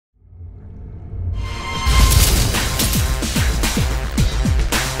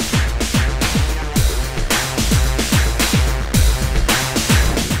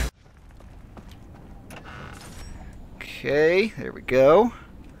Okay, there we go.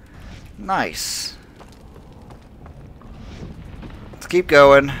 Nice. Let's keep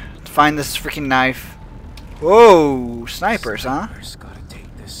going. Let's find this freaking knife. Whoa, snipers, huh? Snipers gotta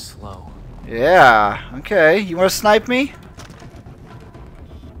take this slow. Yeah, okay. You want to snipe me?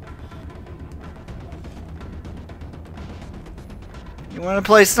 You want to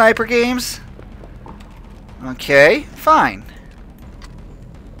play sniper games? Okay, fine.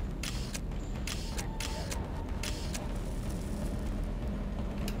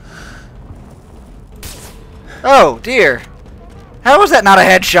 Oh, dear. How was that not a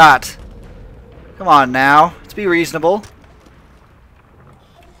headshot? Come on now. Let's be reasonable.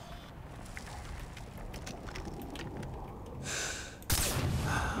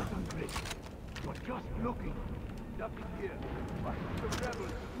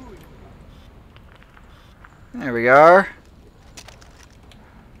 There we are.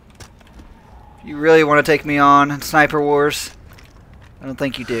 You really want to take me on in Sniper Wars? I don't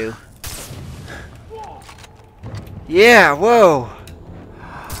think you do. Yeah, whoa.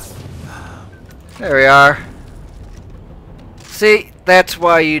 There we are. See, that's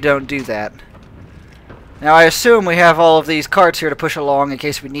why you don't do that. Now I assume we have all of these carts here to push along in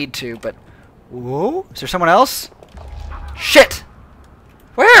case we need to, but... Whoa? Is there someone else? Shit!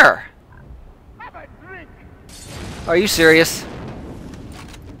 Where? Are you serious?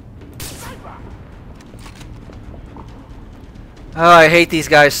 Oh, I hate these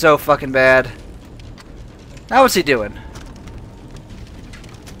guys so fucking bad. Now what's he doing?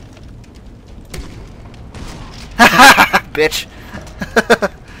 Bitch.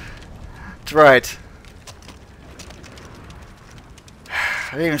 That's right.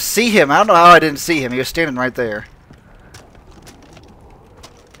 I didn't even see him. I don't know how I didn't see him. He was standing right there.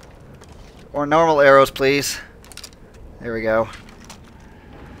 Or normal arrows, please. There we go.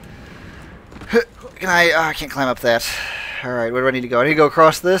 Can I can't climb up that. Alright, where do I need to go? I need to go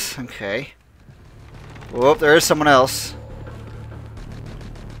across this? Okay. Whoop, there is someone else.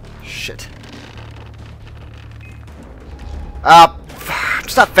 Shit.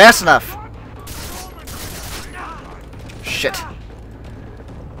 It's not fast enough. Shit.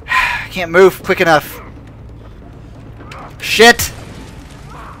 I can't move quick enough. Shit!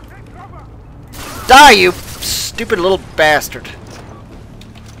 Die, you stupid little bastard.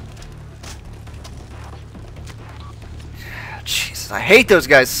 Jesus, I hate those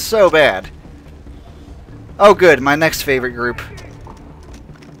guys so bad. Oh good, my next favorite group.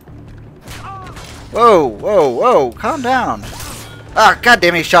 Whoa, whoa, whoa, calm down. Ah,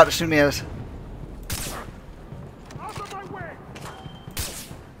 goddamn, he shot as soon as.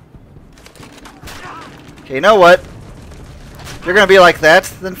 Okay, you know what? If you're gonna be like that,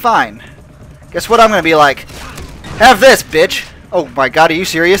 then fine. Guess what I'm gonna be like? Have this, bitch! Oh my god, are you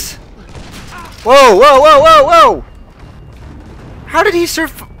serious? Whoa, whoa, whoa, whoa, whoa! How did he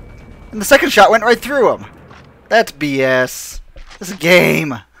surf? And the second shot went right through him. That's BS. This is a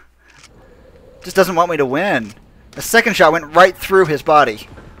game. Just doesn't want me to win. The second shot went right through his body.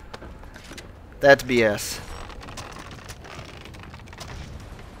 That's BS.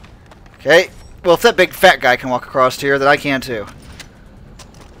 Okay. Well, if that big fat guy can walk across here, then I can too.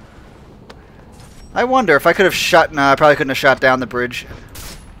 I wonder if I could have shot... No, I probably couldn't have shot down the bridge.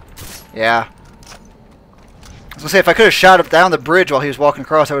 Yeah. I was going to say, if I could have shot him down the bridge while he was walking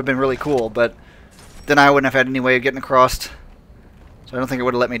across, that would have been really cool, but then I wouldn't have had any way of getting across. So I don't think it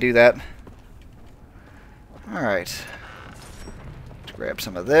would have let me do that. Alright. Let's grab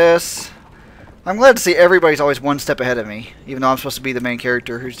some of this. I'm glad to see everybody's always one step ahead of me, even though I'm supposed to be the main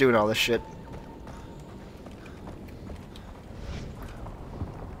character who's doing all this shit.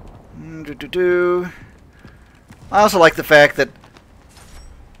 I also like the fact that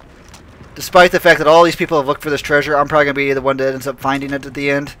despite the fact that all these people have looked for this treasure, I'm probably going to be the one that ends up finding it at the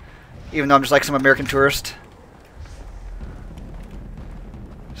end, even though I'm just like some American tourist.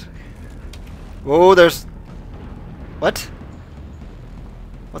 Whoa, there's... What?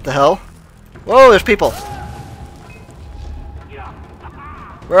 What the hell? Whoa, there's people!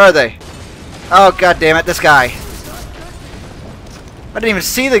 Where are they? Oh, god damn it, this guy. I didn't even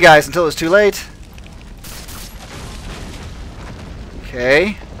see the guys until it was too late.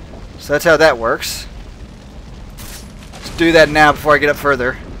 Okay. So that's how that works. Let's do that now before I get up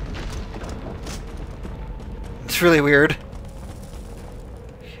further. It's really weird.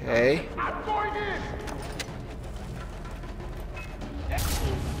 Okay.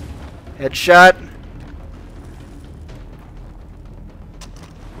 Headshot.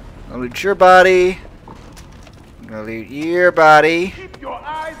 I'll loot your body. I'm gonna loot your body. Keep your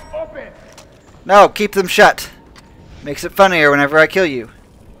eyes open. No, keep them shut. Makes it funnier whenever I kill you.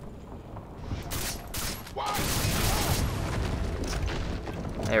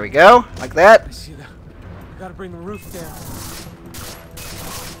 There we go. Like that. I see that. Gotta bring the roof down.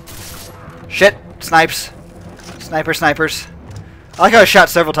 Shit. Snipes. Snipers. I like how I shot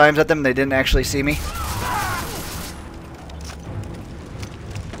several times at them and they didn't actually see me.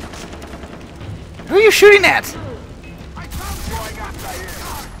 Who are you shooting at?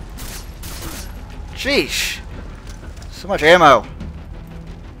 Sheesh. So much ammo.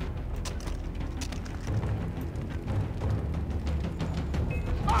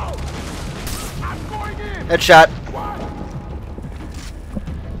 Headshot.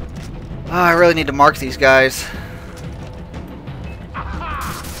 Oh, I really need to mark these guys.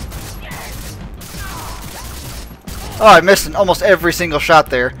 Oh, I missed almost every single shot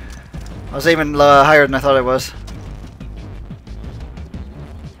there. I was aiming higher than I thought I was.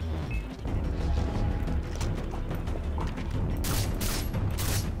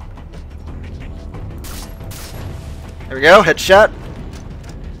 There we go, headshot.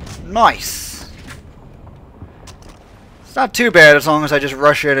 Nice. It's not too bad as long as I just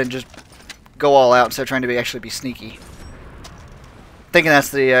rush in and just go all out instead of trying to actually be sneaky. Thinking that's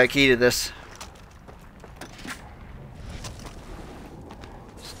the key to this.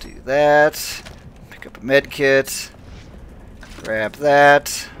 Let's do that. Pick up a med kit. Grab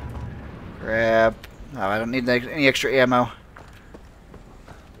that. Grab. Oh, I don't need any extra ammo.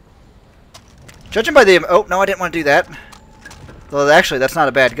 Judging by the... Oh, no, I didn't want to do that. Though, actually, that's not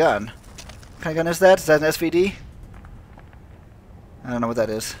a bad gun. What kind of gun is that? Is that an SVD? I don't know what that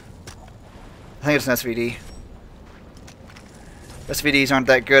is. I think it's an SVD. SVDs aren't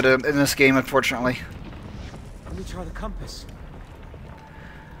that good in this game, unfortunately. Let me try the compass.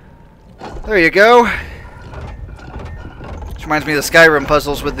 There you go. Which reminds me of the Skyrim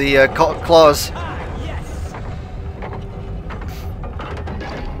puzzles with the claws.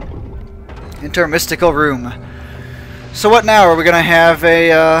 Enter a mystical room. So what now? Are we gonna have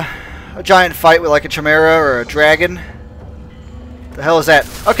a giant fight with like a chimera or a dragon? The hell is that?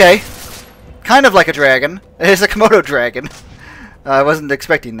 Okay, kind of like a dragon. It is a Komodo dragon. I wasn't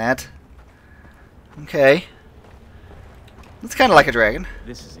expecting that. Okay, it's kind of like a dragon.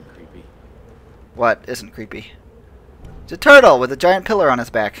 This isn't creepy. What isn't creepy? It's a turtle with a giant pillar on its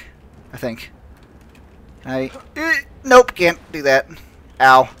back. I think. Nope, can't do that.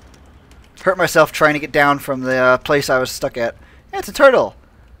 Ow. Hurt myself trying to get down from the place I was stuck at. Yeah, it's a turtle.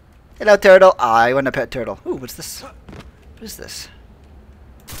 Hello, turtle. I want a pet turtle. Ooh, what's this? What is this?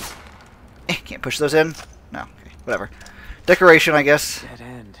 Can't push those in? No. Okay, whatever. Decoration, I guess. Dead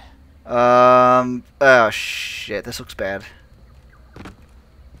end. Oh, shit. This looks bad.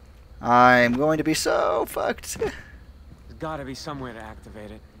 I'm going to be so fucked. There's gotta be somewhere to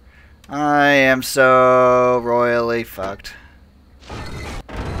activate it. I am so royally fucked.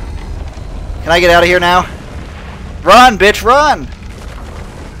 Can I get out of here now? Run, bitch, run!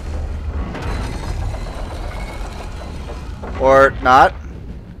 Or not.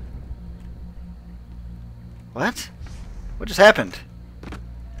 What? What just happened?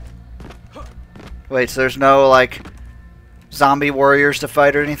 Wait, so there's no, like, zombie warriors to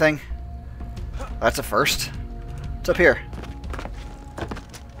fight or anything? That's a first. What's up here?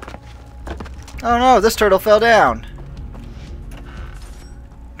 Oh no, this turtle fell down.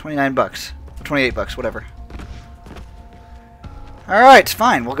 29 bucks. 28 bucks, whatever. Alright,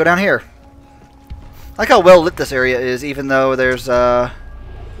 fine. We'll go down here. I like how well lit this area is, even though there's, There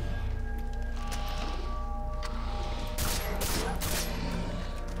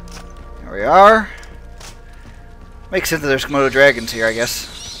we are. Makes sense that there's Komodo dragons here, I guess.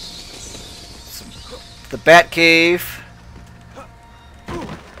 The Bat Cave.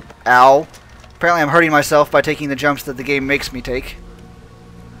 Ow. Apparently I'm hurting myself by taking the jumps that the game makes me take.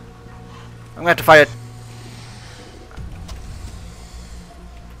 I'm gonna have to fight it.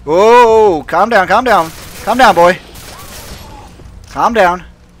 Whoa! Calm down, calm down. Calm down, boy. Calm down.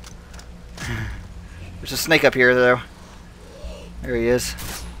 There's a snake up here, though. There he is.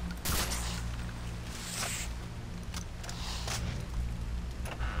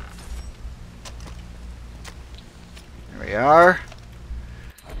 There we are.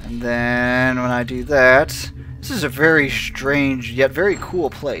 And then when I do that, this is a very strange yet very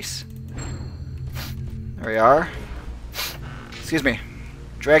cool place. There we are. Excuse me.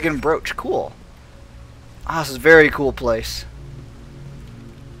 Dragon brooch. Cool. Ah, this is a very cool place.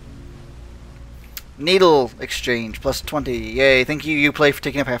 Needle exchange. Plus 20. Yay. Thank you, Uplay, for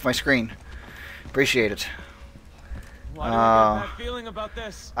taking up half my screen. Appreciate it. Why do I get that feeling about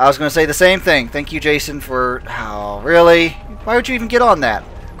this? I was going to say the same thing. Thank you, Jason, for... Oh, really? Why would you even get on that?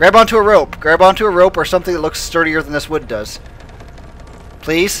 Grab onto a rope. Grab onto a rope or something that looks sturdier than this wood does.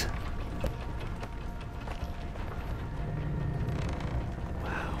 Please?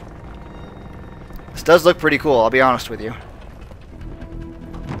 Wow. This does look pretty cool, I'll be honest with you.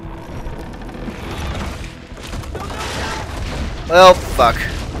 Well, fuck.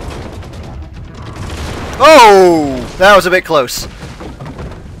 Oh! That was a bit close.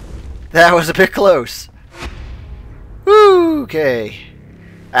 That was a bit close. Woo! Okay.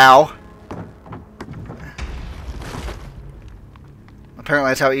 Ow.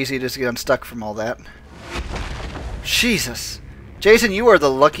 Apparently that's how easy it is to get unstuck from all that. Jesus. Jason, you are the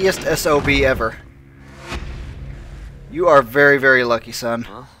luckiest SOB ever. You are very, very lucky, son.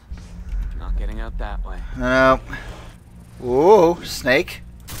 Well, not getting out that way. No. Whoa, snake.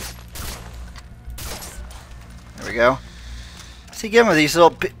 There we go. See again with these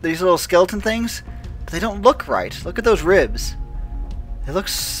little skeleton things, but they don't look right. Look at those ribs. It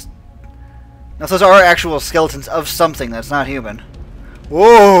looks. Now those are actual skeletons of something that's not human.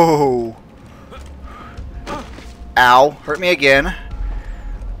 Whoa! Ow! Hurt me again.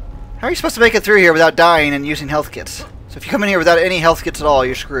 How are you supposed to make it through here without dying and using health kits? So if you come in here without any health kits at all,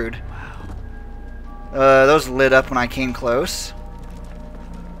 you're screwed. Those lit up when I came close.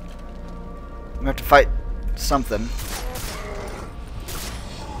 I'm gonna have to fight something.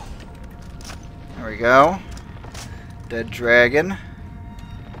 There we go. Dead dragon.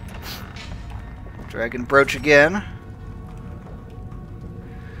 Dragon brooch again.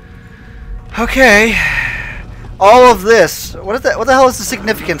 Okay. All of this. What is that? What the hell is the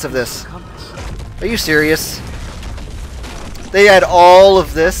significance of this? Are you serious? They had all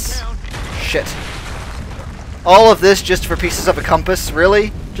of this. Shit. All of this just for pieces of a compass?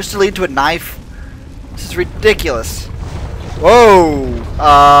 Really? Just to lead to a knife? This is ridiculous. Whoa!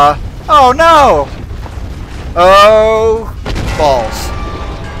 Oh no! Oh, balls.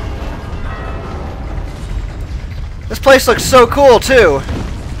 This place looks so cool too.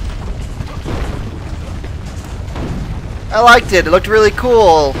 I liked it. It looked really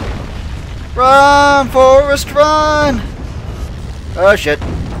cool. Run, Forrest, run! Oh shit.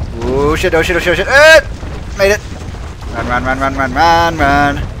 Oh shit, oh shit, oh shit, oh shit. Made it. Run, run, run, run, run, run,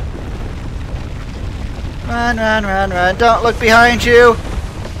 run. Run, run, run, run. Don't look behind you.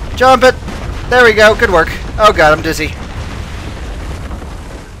 Jump it. There we go. Good work. Oh god, I'm dizzy.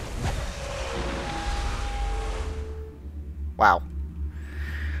 Wow.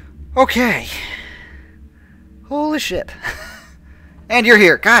 Okay. Holy shit. And you're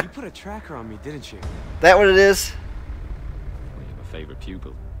here. God. You put a tracker on me, didn't you? That what it is? We have a favorite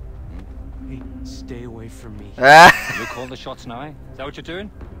pupil. Hey, stay away from me. You call the shots now, eh? Is that what you're doing?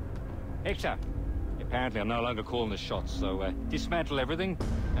 Hector, apparently I'm no longer calling the shots, so dismantle everything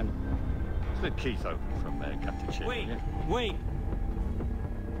and split Keith open from Captain Shea. Wait, yeah? wait.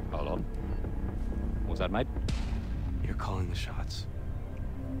 Hold on. What's that, mate? You're calling the shots.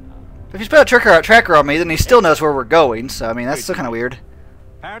 If he's put a tracker on me, then he still knows where we're going, so I mean, that's still kind of weird.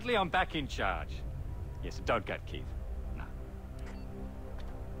 Apparently I'm back in charge. Yes, don't get Keith. No.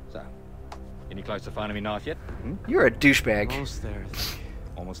 So, any close to finding me knife yet? Hmm? You're a douchebag. Almost there.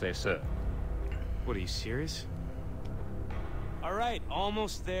 Almost there, sir. What, are you serious? All right,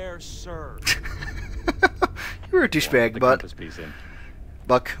 almost there, sir. You're a douchebag, but Piece in.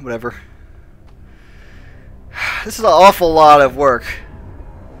 Buck, whatever. This is an awful lot of work.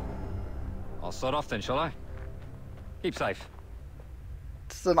 I'll start off then, shall I? Keep safe.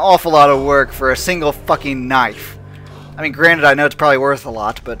 It's an awful lot of work for a single fucking knife. I mean, granted, I know it's probably worth a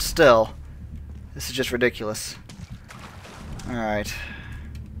lot, but still. This is just ridiculous. Alright.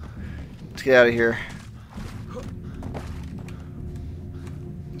 Let's get out of here.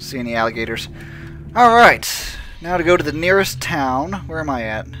 See any alligators. Alright. Now to go to the nearest town. Where am I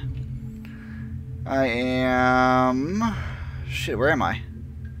at? I am... Shit, where am I?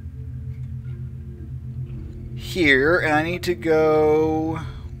 Here, and I need to go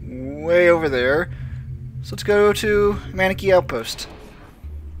way over there. So let's go to Manaki Outpost.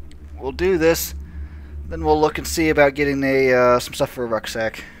 We'll do this, then we'll look and see about getting some stuff for a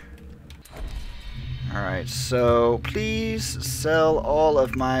rucksack. Alright, so please sell all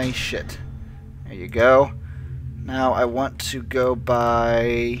of my shit. There you go. Now I want to go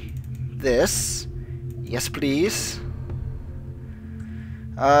buy this. Yes, please.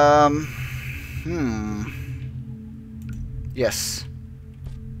 Yes.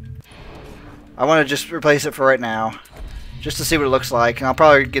 I want to just replace it for right now. Just to see what it looks like. And I'll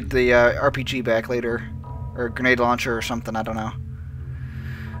probably get the RPG back later. Or grenade launcher or something, I don't know.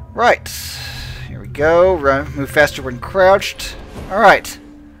 Right. Here we go. Run, move faster when crouched. Alright.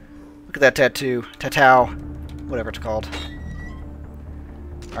 Look at that tattoo. Tatao. Whatever it's called.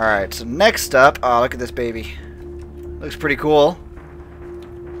 Alright, so next up... Oh, look at this baby. Looks pretty cool.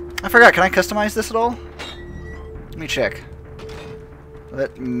 I forgot, can I customize this at all? Let me check.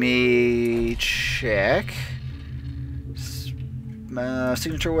 Let me check.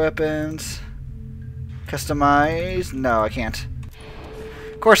 Signature weapons. Customize. No, I can't.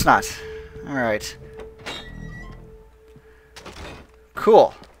 Of course not. Alright.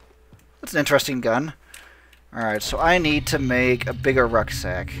 Cool. That's an interesting gun. Alright, so I need to make a bigger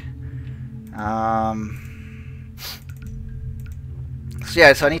rucksack. So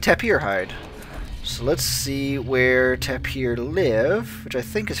yeah, so I need tapir hide. So let's see where tapir live, which I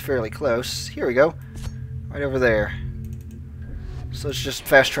think is fairly close. Here we go. Right over there. So let's just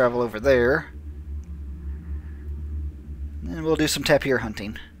fast travel over there. And we'll do some tapir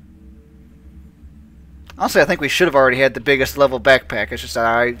hunting. Honestly, I think we should have already had the biggest level backpack. It's just that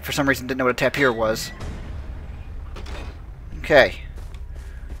I, for some reason, didn't know what a tapir was. Okay.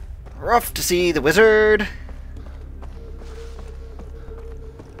 We're off to see the wizard.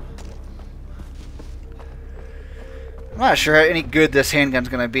 I'm not sure how any good this handgun's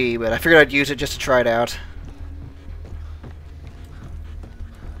going to be, but I figured I'd use it just to try it out.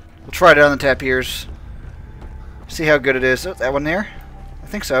 We'll try it on the tapirs. See how good it is. Oh, that one there? I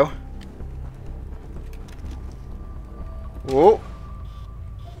think so. Whoa.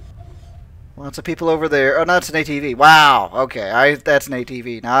 Lots of people over there. Oh, no, it's an ATV. Wow. Okay, that's an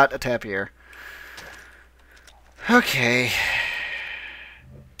ATV, not a tapir. Okay.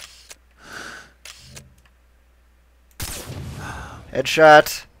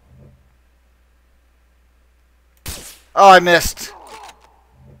 Headshot. Oh, I missed.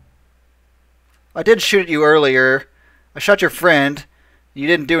 I did shoot at you earlier. I shot your friend. You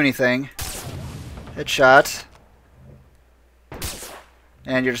didn't do anything. Headshot.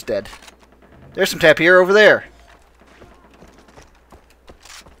 And you're just dead. There's some tapir over there.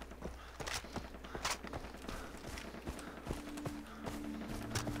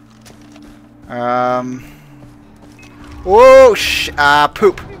 Whoa!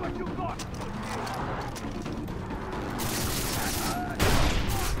 Poop.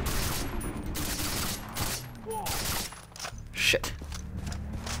 Shit.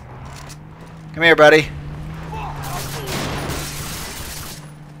 Come here, buddy.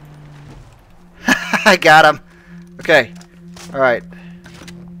 I got him. Okay. Alright.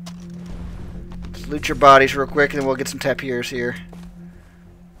 Just loot your bodies real quick and then we'll get some tapirs here.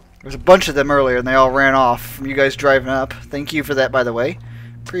 There was a bunch of them earlier and they all ran off from you guys driving up. Thank you for that, by the way.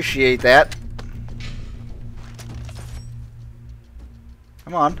 Appreciate that.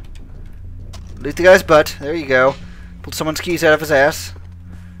 Come on. Loot the guy's butt. There you go. Pulled someone's keys out of his ass.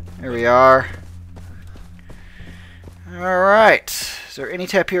 There we are. Alright. Is there any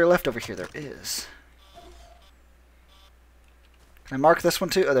tapir left over here? There is. Can I mark this one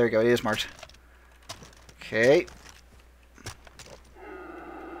too? Oh, there we go. It is marked. Okay.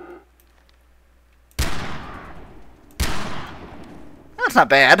 That's not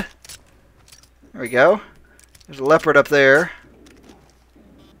bad. There we go. There's a leopard up there.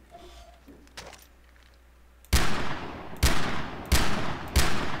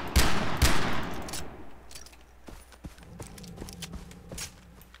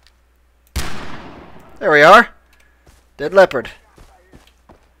 There we are. Dead leopard.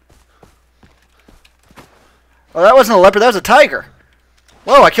 Oh, that wasn't a leopard, that was a tiger.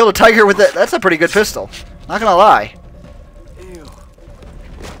 Whoa, I killed a tiger with that. That's a pretty good pistol. Not gonna lie. Ew.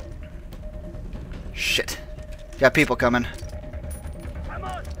 Shit. Got people coming. Come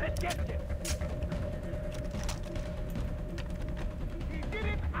on, let's get him. He did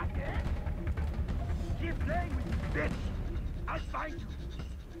it again. Keep playing with me, bitch. I'll find you.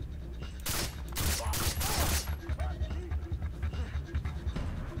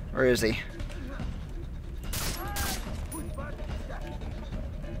 Where is he?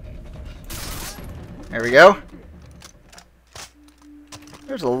 There we go.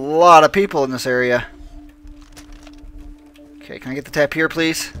 There's a lot of people in this area. Okay, can I get the tapir,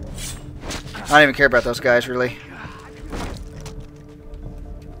 please? I don't even care about those guys, really.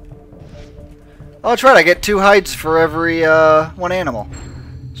 Oh, that's right. I get 2 hides for every one animal.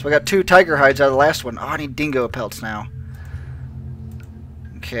 So I got 2 tiger hides out of the last one. Oh, I need dingo pelts now.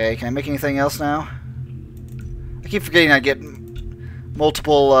 Okay, can I make anything else now? I keep forgetting I get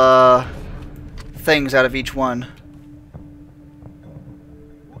multiple things out of each one.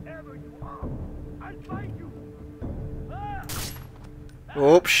 Whoever you are, I'll find you.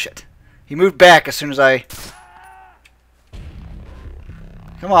 Oh, shit. He moved back as soon as I...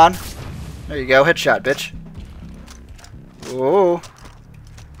 Come on. There you go. Headshot, bitch. Oh.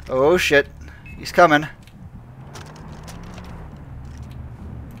 Oh, shit. He's coming.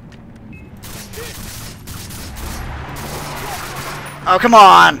 Oh, come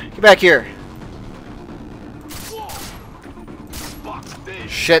on! Get back here.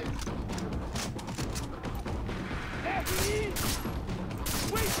 Shit.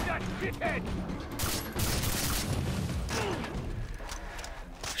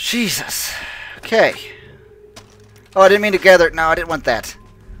 Jesus. Okay. Oh, I didn't mean to gather. No, I didn't want that.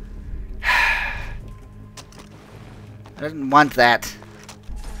 I didn't want that.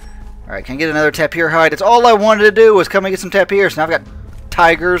 Alright, can I get another tapir hide? It's all I wanted to do was come and get some tapirs. Now I've got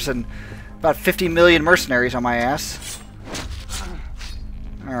tigers and about 50 million mercenaries on my ass.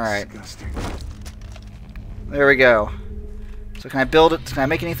 Alright. There we go. So can I build it? Can I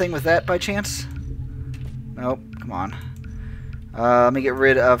make anything with that by chance? Nope. Come on. Let me get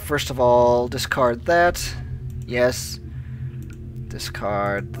rid of, first of all, discard that. Yes.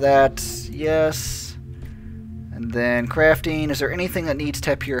 Discard that. Yes. And then crafting. Is there anything that needs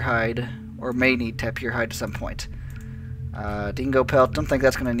tapir hide? Or may need tapir hide at some point? Dingo pelt. Don't think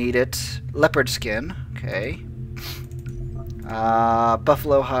that's going to need it. Leopard skin. Okay.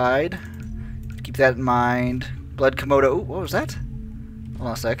 Buffalo hide. Keep that in mind. Blood Komodo. Ooh, what was that? Hold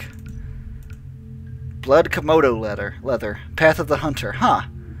on a sec. Blood Komodo leather. Path of the Hunter. Huh.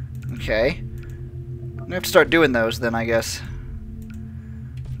 Okay. I'm going to have to start doing those then, I guess.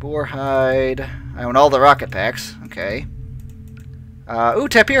 Boar hide. I own all the rocket packs. Okay. Ooh,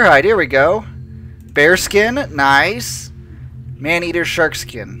 tapir hide. Here we go. Bear skin. Nice. Man-eater shark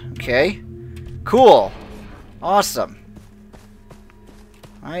skin. Okay. Cool. Awesome.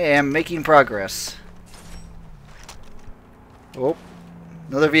 I am making progress. Oh.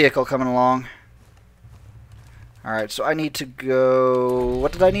 Another vehicle coming along. Alright, so I need to go...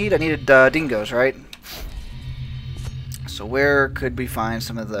 What did I need? I needed dingoes, right? So where could we find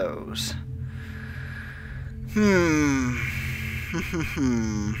some of those? I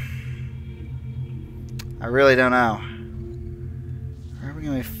really don't know. Where are we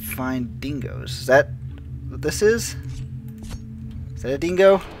going to find dingoes? Is that what this is? Is that a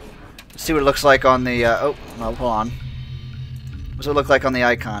dingo? Let's see what it looks like on the... oh, well, hold on. What does it look like on the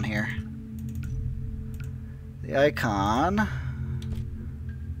icon here? The icon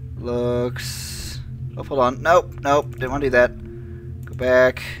looks... Oh, hold on. Nope, nope. Didn't want to do that. Go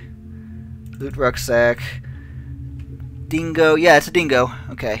back. Loot rucksack. Dingo. Yeah, it's a dingo.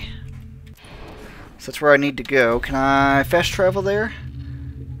 Okay. So that's where I need to go. Can I fast travel there?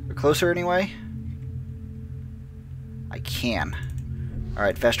 Or closer anyway? I can.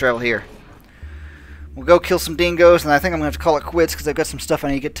 Alright, fast travel here. We'll go kill some dingoes, and I think I'm going to have to call it quits because I've got some stuff I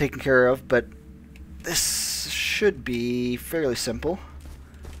need to get taken care of, but this should be fairly simple.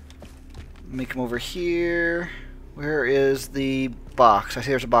 Let me come over here. Where is the box? I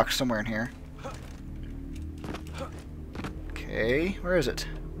see there's a box somewhere in here. Okay, where is it?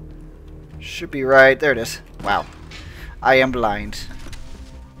 Should be right. There it is. Wow. I am blind.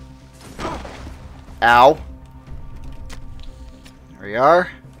 Ow. There we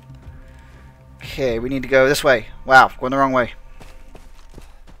are. Okay, we need to go this way. Wow, going the wrong way.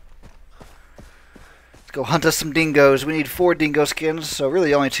 Let's go hunt us some dingoes. We need 4 dingo skins, so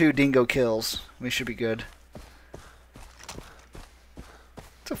really only 2 dingo kills. We should be good.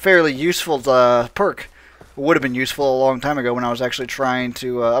 It's a fairly useful perk. It would have been useful a long time ago when I was actually trying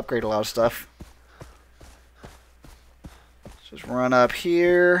to upgrade a lot of stuff. Let's just run up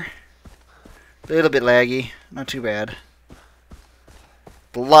here. A little bit laggy. Not too bad.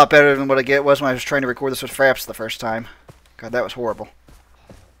 A lot better than what I was when I was trying to record this with Fraps the first time. God, that was horrible.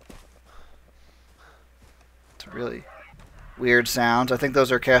 It's really weird sounds. I think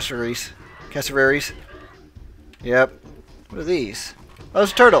those are cassowaries. Cassowaries. Yep. What are these? Oh,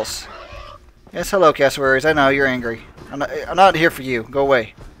 those are turtles. Yes, hello, cassowaries. I know, you're angry. I'm not here for you. Go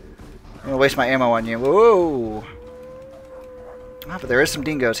away. I'm going to waste my ammo on you. Whoa! Ah, but there is some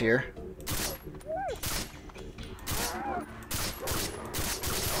dingoes here.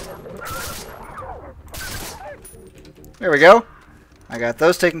 There we go. I got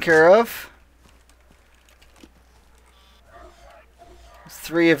those taken care of.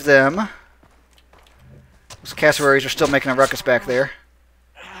 3 of them. Those cassowaries are still making a ruckus back there.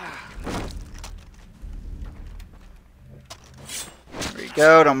 There we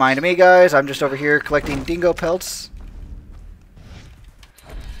go. Don't mind me, guys. I'm just over here collecting dingo pelts.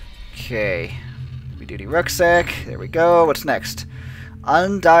 Okay. Heavy-duty rucksack. There we go. What's next?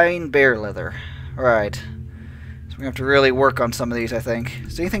 Undying bear leather. Alright. So we have to really work on some of these, I think.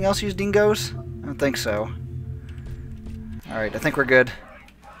 Does anything else use dingoes? I don't think so. Alright, I think we're good.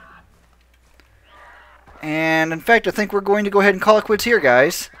 And, in fact, I think we're going to go ahead and call it quits here,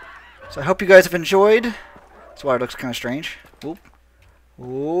 guys. So I hope you guys have enjoyed. That's why it looks kind of strange. Oop.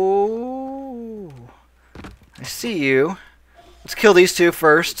 Ooh. I see you. Let's kill these 2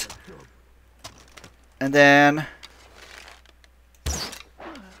 first. And then...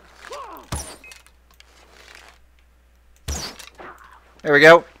 There we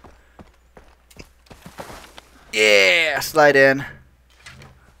go. Yeah, slide in.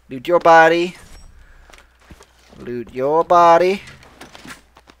 Loot your body. Loot your body.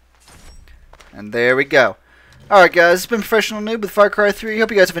 And there we go. Alright guys, it's been Professional Noob with Far Cry 3.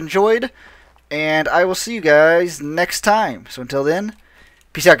 Hope you guys have enjoyed. And I will see you guys next time. So until then,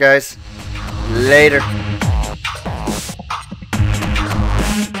 peace out guys. Later.